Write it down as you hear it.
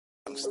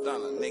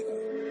stunner,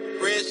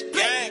 nigga. Rich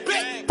gang,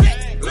 gang,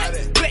 gang, like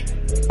that.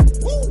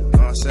 Woo. Know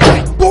what I'm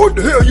saying? Boy, what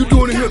the hell you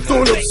doing in here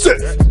throwing up set?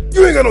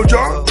 You ain't got no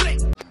job.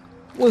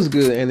 What's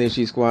good,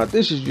 NHG squad?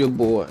 This is your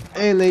boy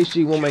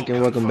NHG OneMic,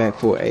 and welcome back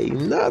for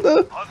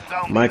another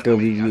MicUp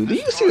review. Do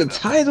you see the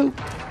title?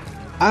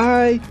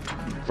 I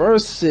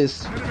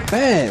versus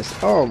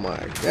Fast. Oh my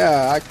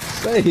god, I can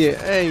say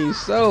it ain't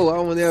so. I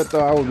would never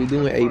thought I would be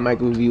doing a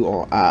MicUp review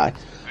on I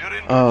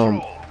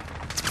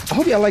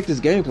hope y'all like this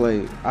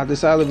gameplay. I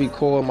decided to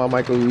record my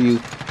MicUp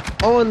review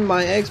on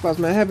my Xbox.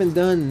 Man, I haven't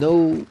done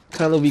no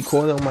kind of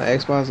recording on my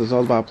Xbox. It's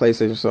all about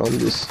PlayStation, so I'm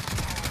just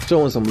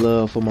showing some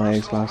love for my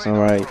Xbox.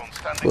 Alright,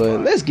 but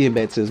let's get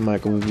back to this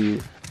MicUp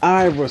review.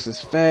 I versus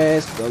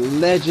Fast, the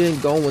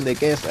legend going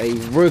against a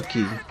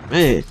rookie.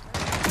 Man,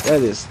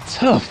 that is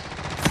tough.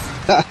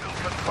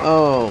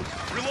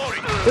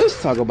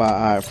 Let's talk about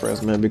I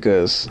first, man,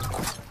 because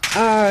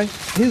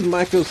his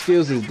MicUp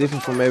skills is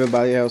different from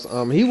everybody else.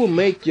 He will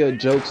make your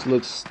jokes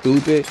look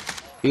stupid.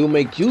 He will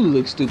make you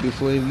look stupid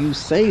for if you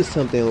say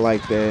something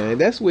like that,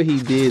 and that's what he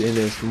did in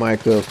this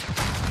MicUp.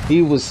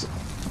 He was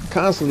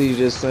constantly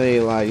just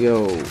saying like,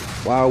 "Yo,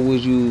 why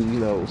would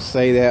you,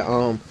 say that?"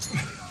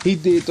 He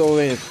did throw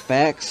in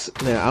facts.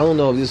 Now I don't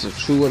know if this is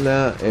true or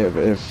not.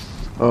 If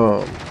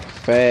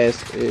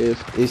Fast,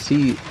 is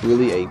he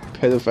really a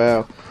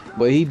pedophile?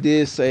 But he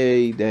did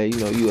say that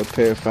you a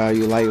pedophile,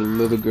 you like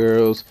little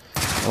girls.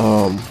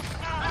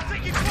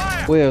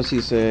 What else he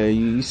said?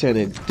 You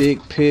sending dick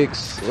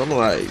pics. I'm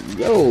like,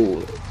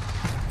 yo,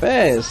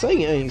 Fast, say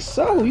it ain't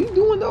so. You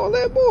doing all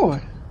that,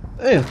 boy?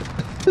 Damn,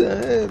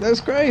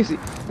 that's crazy.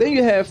 Then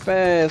you have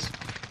Fast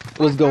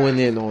was going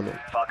in on him.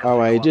 All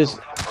right, just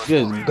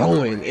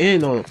going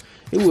in on him.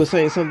 He was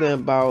saying something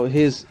about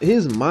his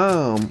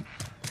mom.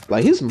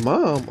 Like his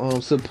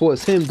mom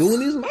supports him doing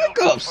these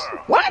MicUps.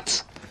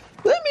 What?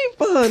 Let me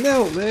find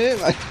out, man.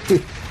 Like,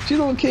 she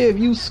don't care if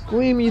you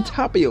screaming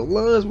top of your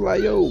lungs,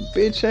 like, yo,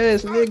 bitch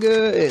ass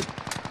nigga,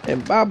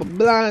 and blah blah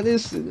blah,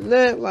 this and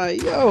that.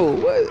 Like, yo,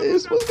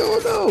 what's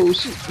going on?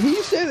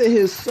 He said it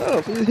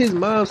himself. His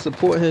mom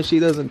support him. She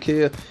doesn't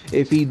care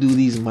if he do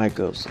these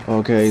MicUps.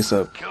 Okay,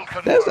 so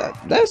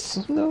that's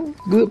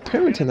good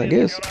parenting, I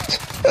guess.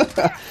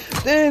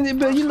 Then,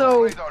 but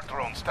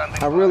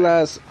I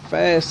realized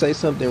Fast say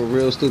something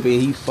real stupid.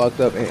 He fucked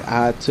up, and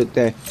I took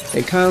that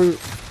and kind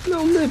of. A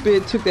little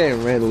bit took that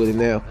and ran with it.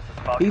 Now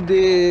he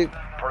did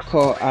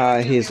call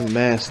I his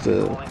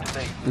master.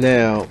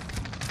 Now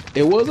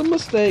it was a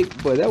mistake,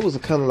 but that was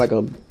kind of like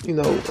a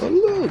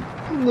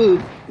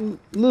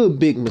little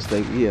big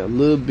mistake. Yeah, a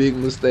little big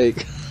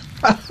mistake.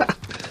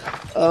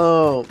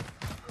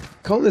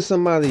 Calling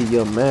somebody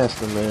your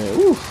master, man,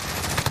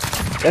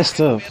 oof, that's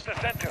tough.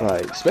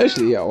 Like,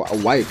 especially a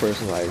white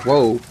person. Like,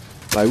 whoa,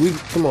 like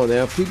come on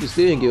now, people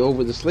still didn't get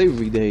over the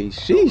slavery days.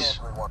 Sheesh.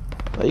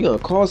 Like, you gonna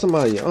call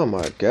somebody? Oh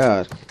my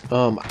god.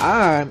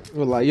 I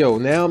was like, yo,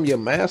 now I'm your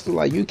master.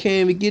 Like, you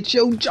can't even get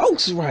your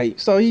jokes right.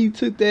 So he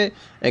took that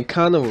and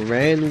kind of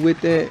ran with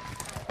that.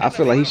 I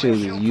feel like he should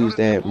have used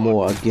that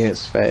more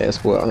against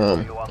Fast.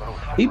 But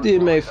he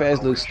did make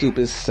Fast look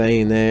stupid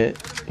saying that,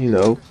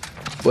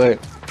 But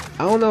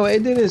I don't know.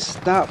 It didn't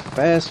stop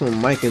Fast from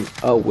micing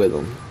up with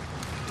him.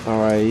 All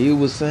right, he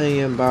was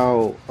saying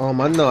about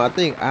I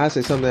think I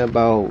said something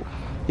about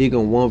he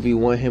can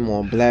 1v1 him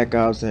on Black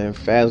Ops, and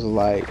Fast was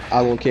like,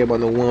 I don't care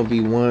about no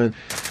 1v1.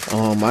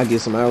 I get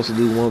somebody else to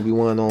do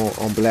 1v1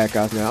 on Black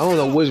Ops. Now I don't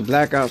know which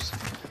Black Ops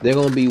they're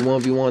gonna be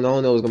 1v1. I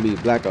don't know it's gonna be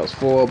Black Ops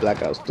 4,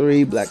 Black Ops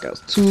 3, Black Ops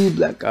 2,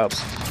 Black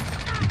Ops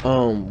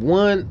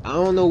 1. I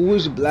don't know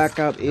which Black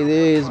Ops it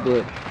is,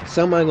 but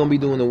somebody gonna be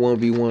doing the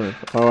 1v1.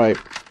 All right,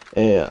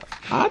 and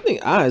I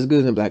think I is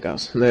good in Black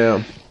Ops.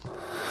 Now,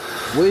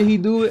 will he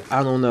do it?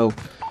 I don't know.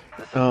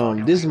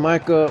 This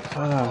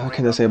MicUp, what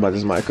can I say about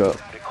this MicUp?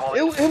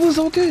 It was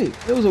okay.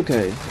 It was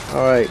okay.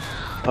 All right.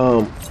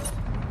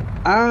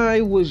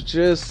 I was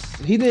just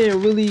he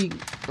didn't really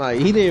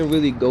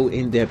go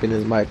in depth in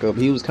his MicUp.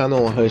 He was kind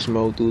of on hush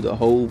mode through the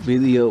whole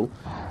video.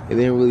 It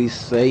didn't really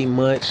say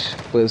much,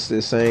 but it's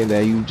just saying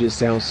that you just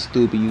sound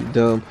stupid, you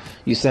dumb,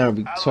 you sound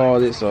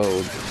retarded. So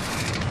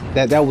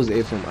that was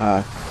it from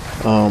I.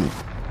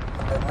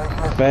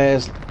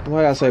 Fast.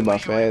 What I say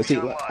about Fast?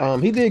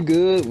 He did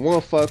good.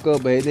 One fuck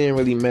up, but it didn't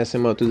really mess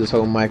him up through this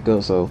whole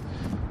MicUp. So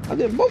I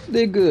think both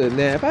did good.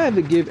 Now, if I had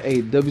to give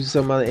a W to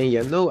somebody,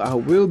 and I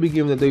will be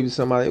giving a W to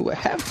somebody, it would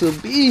have to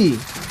be,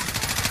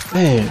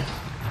 it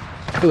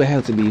would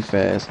have to be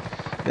Fast.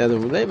 Now,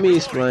 let me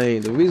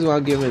explain. The reason why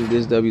I'm giving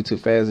this W to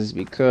Fast is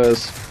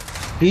because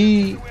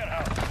he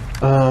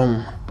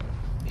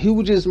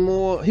was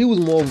more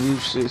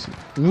ruthless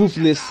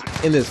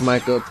in this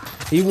MicUp.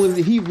 He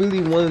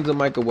really wanted to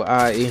MicUp with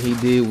I, and he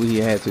did what he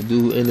had to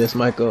do in this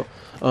MicUp.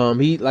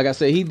 Like I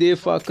said, he did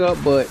fuck up,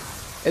 but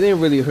it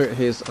didn't really hurt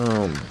his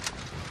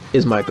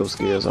MicUp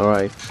skills. All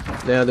right.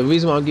 Now the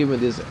reason why I'm giving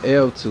this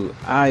L to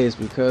I is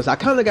because I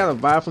kind of got a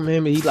vibe from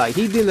him, and he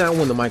did not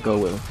want to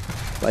MicUp with him.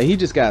 Like, he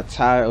just got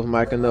tired of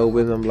micing up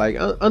with him. Like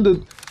under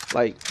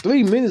like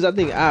 3 minutes, I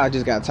think I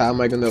just got tired of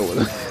micing up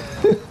with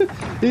him.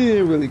 he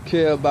didn't really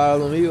care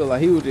about him. He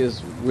was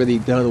just really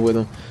done with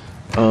him.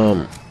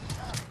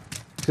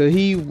 Cause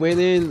he went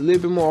in a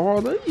little bit more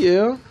harder.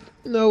 Yeah,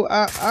 you know,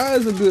 I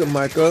is a good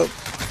MicUp.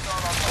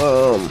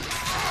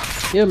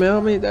 Yeah, man. I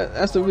mean,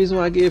 that's the reason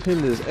why I gave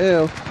him this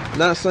L.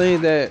 Not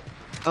saying that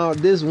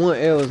this one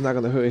L is not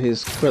gonna hurt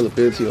his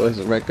credibility or his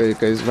record,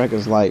 because his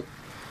record's like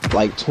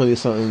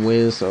 20-something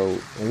wins. So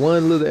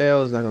one little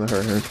L is not gonna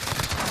hurt him.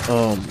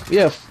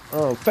 Yeah.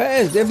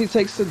 Fast definitely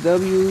takes the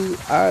W.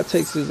 I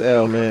takes his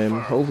L, man.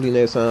 Hopefully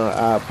next time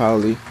I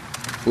probably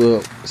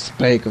will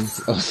spank him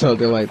or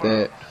something like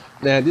that.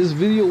 Now this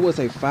video was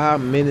a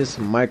 5 minutes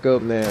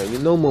MicUp. Now you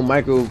know more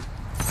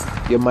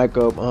your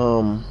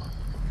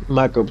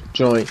MicUp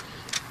joint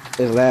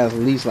it lasts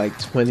at least like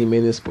 20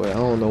 minutes, but I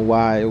don't know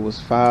why it was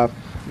 5.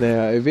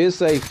 Now if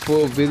it's a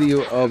full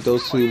video of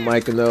those two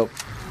micing up,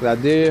 I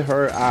did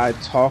hear I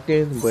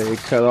talking, but it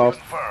cut off.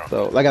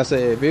 So like I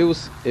said,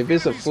 if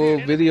it's a full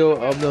video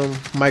of them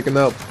micing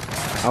up,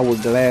 I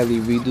would gladly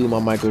redo my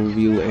MicUp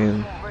review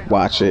and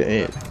watch it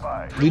and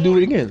redo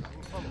it again.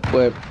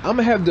 But I'm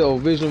gonna have the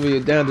original video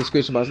down in the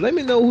description box. Let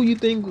me know who you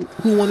think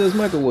who won this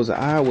MicUp. Was it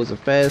I? Was it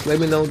Fast? Let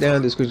me know down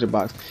in the description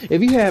box.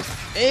 If you have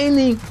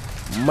any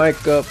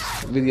MicUp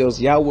videos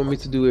y'all want me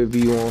to do a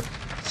review on,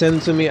 send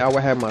them to me. I will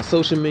have my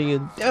social media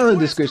down in the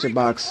description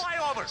box.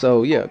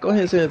 So yeah, go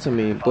ahead and send it to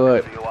me.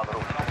 But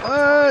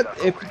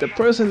if the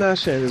person not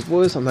sharing his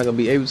voice, I'm not gonna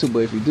be able to. But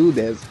if you do,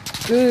 that's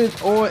good.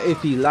 Or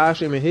if he live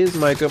streaming his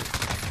MicUp,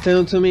 send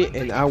them to me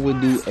and I will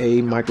do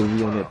a MicUp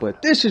review on it.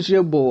 But this is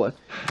your boy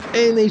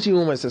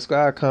NHxOneMic919.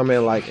 Subscribe,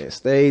 comment, like, and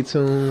stay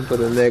tuned for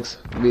the next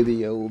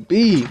video.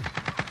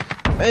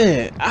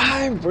 Man,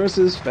 I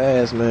versus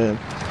Fast, man.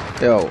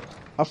 Yo,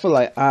 I feel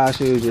like I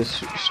should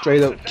just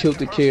straight up kill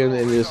the kid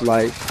and just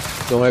like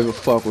don't ever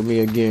fuck with me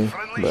again.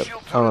 But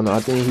I don't know. I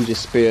think he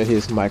just spared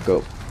his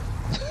MicUp.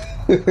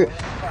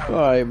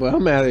 Alright, but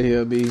I'm out of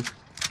here, B.